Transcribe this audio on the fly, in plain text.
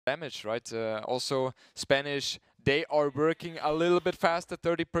damage, right? Also, Spanish, they are working a little bit faster,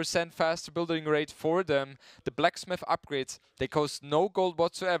 30% faster building rate for them. The blacksmith upgrades, they cost no gold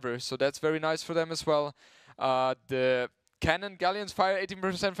whatsoever, so that's very nice for them as well. The cannon galleons fire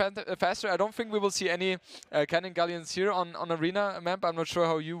 18% faster. I don't think we will see any cannon galleons here on Arena Memb. I'm not sure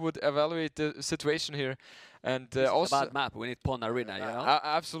how you would evaluate the situation here. And also, it's a bad map. We need Pawn Arena, you know?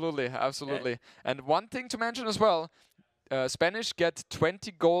 Absolutely, absolutely. And one thing to mention as well, Spanish get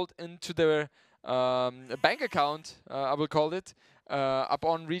 20 gold into their bank account, I will call it,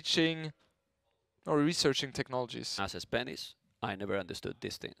 upon reaching or researching technologies. As a Spanish, I never understood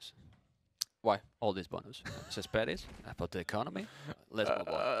these things. Why? All these bonus. As a Spanish, about the economy, let's move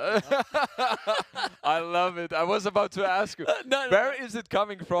on. I love it. I was about to ask you, where is it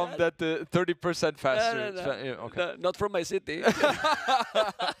coming from that the 30% faster? Okay. Not from my city.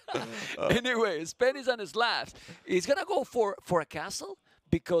 Anyway, Spanish and Slavs. He's gonna go for a castle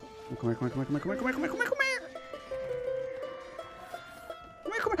because. Come here.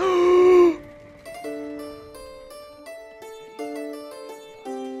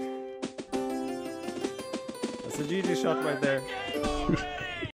 That's a GG shot right there.